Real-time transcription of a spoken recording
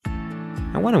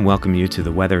I want to welcome you to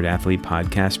the Weathered Athlete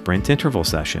Podcast Sprint Interval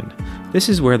Session. This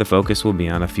is where the focus will be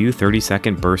on a few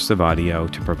 30-second bursts of audio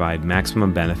to provide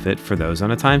maximum benefit for those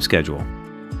on a time schedule.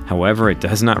 However, it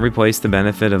does not replace the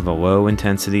benefit of a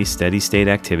low-intensity, steady-state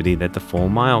activity that the full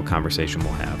mile conversation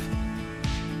will have.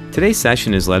 Today's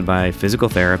session is led by physical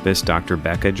therapist Dr.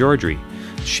 Becca Jordre.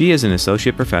 She is an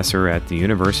associate professor at the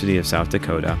University of South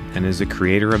Dakota and is the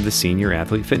creator of the Senior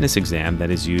Athlete Fitness Exam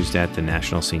that is used at the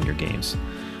National Senior Games.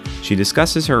 She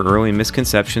discusses her early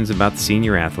misconceptions about the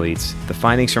senior athletes, the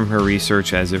findings from her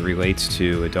research as it relates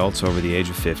to adults over the age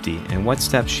of 50, and what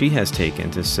steps she has taken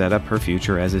to set up her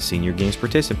future as a Senior Games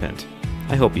participant.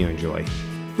 I hope you enjoy.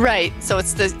 Right. So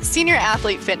it's the Senior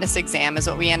Athlete Fitness Exam is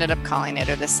what we ended up calling it,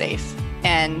 or the SAFE.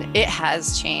 And it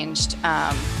has changed.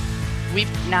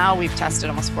 We've tested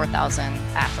almost 4,000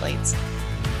 athletes.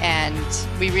 And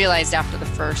we realized after the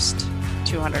first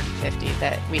 250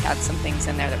 that we had some things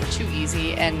in there that were too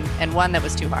easy and one that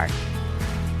was too hard.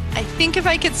 I think if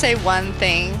I could say one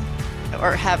thing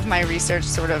or have my research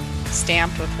sort of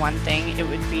stamped with one thing, it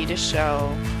would be to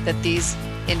show that these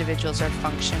individuals are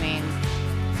functioning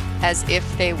as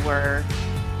if they were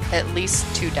at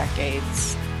least 2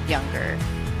 decades younger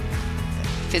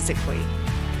physically,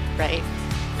 right?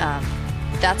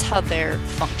 That's how they're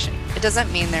functioning. It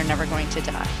doesn't mean they're never going to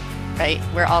die, right?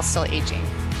 We're all still aging.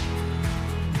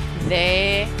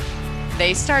 They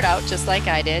start out just like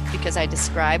I did because I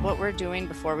describe what we're doing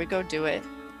before we go do it.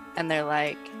 And they're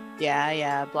like,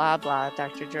 yeah, blah, blah.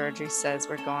 Dr. Jordre says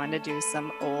we're going to do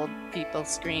some old people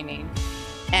screening.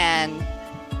 And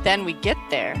then we get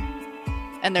there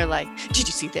and they're like, did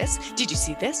you see this? Did you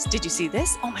see this? Did you see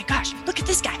this? Oh my gosh, look at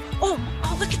this guy. Oh,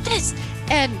 look at this.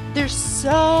 And they're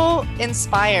so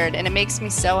inspired and it makes me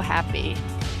so happy.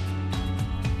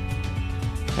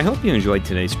 I hope you enjoyed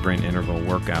today's sprint interval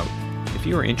workout. If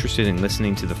you are interested in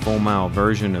listening to the full mile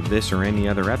version of this or any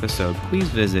other episode, please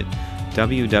visit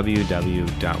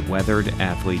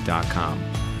www.weatheredathlete.com.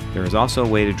 There is also a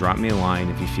way to drop me a line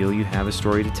if you feel you have a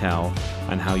story to tell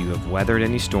on how you have weathered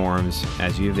any storms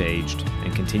as you have aged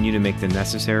and continue to make the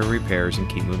necessary repairs and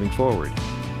keep moving forward.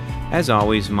 As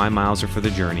always, my miles are for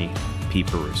the journey. Pete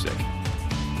Perusik.